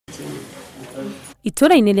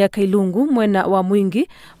Itura-inĩ rĩa Kailungu mwena wa Mwingi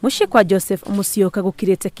muciĩ kwa Joseph Musyoka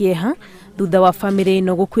gukirĩte kĩeha thutha wa famĩlĩ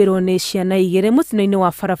ĩno gũkwĩrwo nĩ ciana igĩrĩ mũtino-inĩ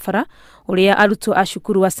wa barabara ũrĩa arutwo a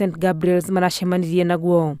cukuru wa St Gabriel's maracemanirie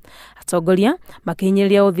naguo. Atongoria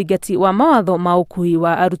makihinyĩrĩria ũthingati wa mawatho ma ũkui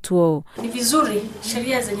wa arutwo. Ni vizuri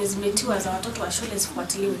sheria zenye zimetiwa za watoto wa shule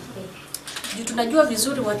zifuatiliwe. Juu tunajua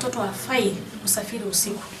vizuri watoto hawafai kusafiri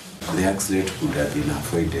usiku. The accident could have been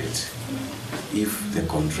avoided if the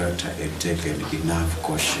contractor had taken enough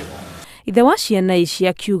caution. Ithe wa ciana ici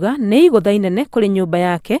akiuga nĩ igũtha inene kũrĩ nyũmba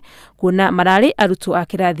yake kuona mararĩ arutwo a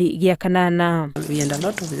kĩrathi gĩa kanana. We had a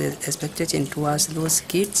lot of expectation towards those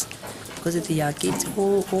kids because they are kids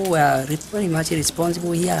who were very much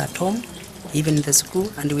responsible here at home, even in the school,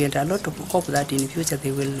 and we had a lot of hope that in the future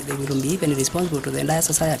they will be even responsible to the entire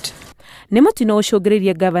society. Nĩ mũtino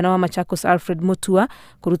ũcũngĩrĩirie gavana wa Machakos Alfred Mutua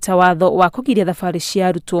kũruta watho wa kũgiria thabarĩ cia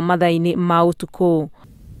arutwo mathaa-inĩ ma ũtukũ.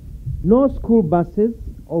 No school buses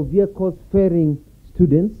or vehicles ferrying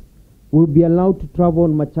students will be allowed to travel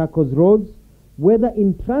on Machakos roads, whether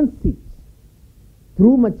in transit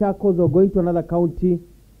through Machakos or going to another county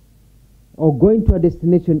or going to a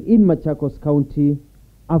destination in Machakos County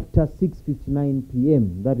after 6:59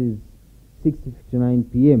 p.m. That is 6:59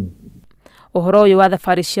 p.m. Ũhoro ũyũ wa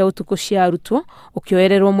thabarĩ cia ũtukũ cia arutwo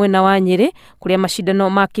ũkĩoererwo mwena wa Nyĩrĩ kũrĩa macindano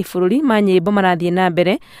ma kĩbũrũri ma nyĩmbo marathiĩ na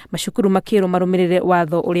mbere, macukuru makĩrwo marũmĩrĩre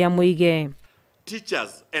watho ũrĩa mũige.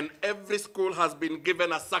 Teachers and every school has been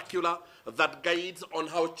given a circular that guides on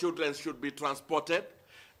how children should be transported.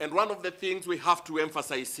 And one of the things we have to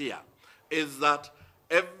emphasize here is that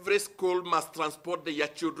every school must transport their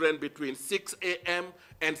children between 6 a.m.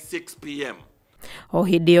 and 6 p.m. O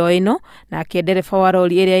hĩndĩ o ĩno nake ndereba wa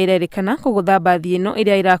rori ĩrĩa ĩrerĩkana kũgũtha mbathi ĩno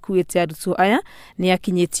ĩrĩa ĩrakuĩte arutwo aya nĩ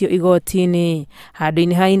akinyĩtio igoti-inĩ.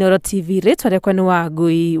 Handũ-inĩ ha Inooro TV, rĩtwa rĩakwa nĩ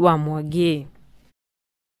Wangui wa Mwangi.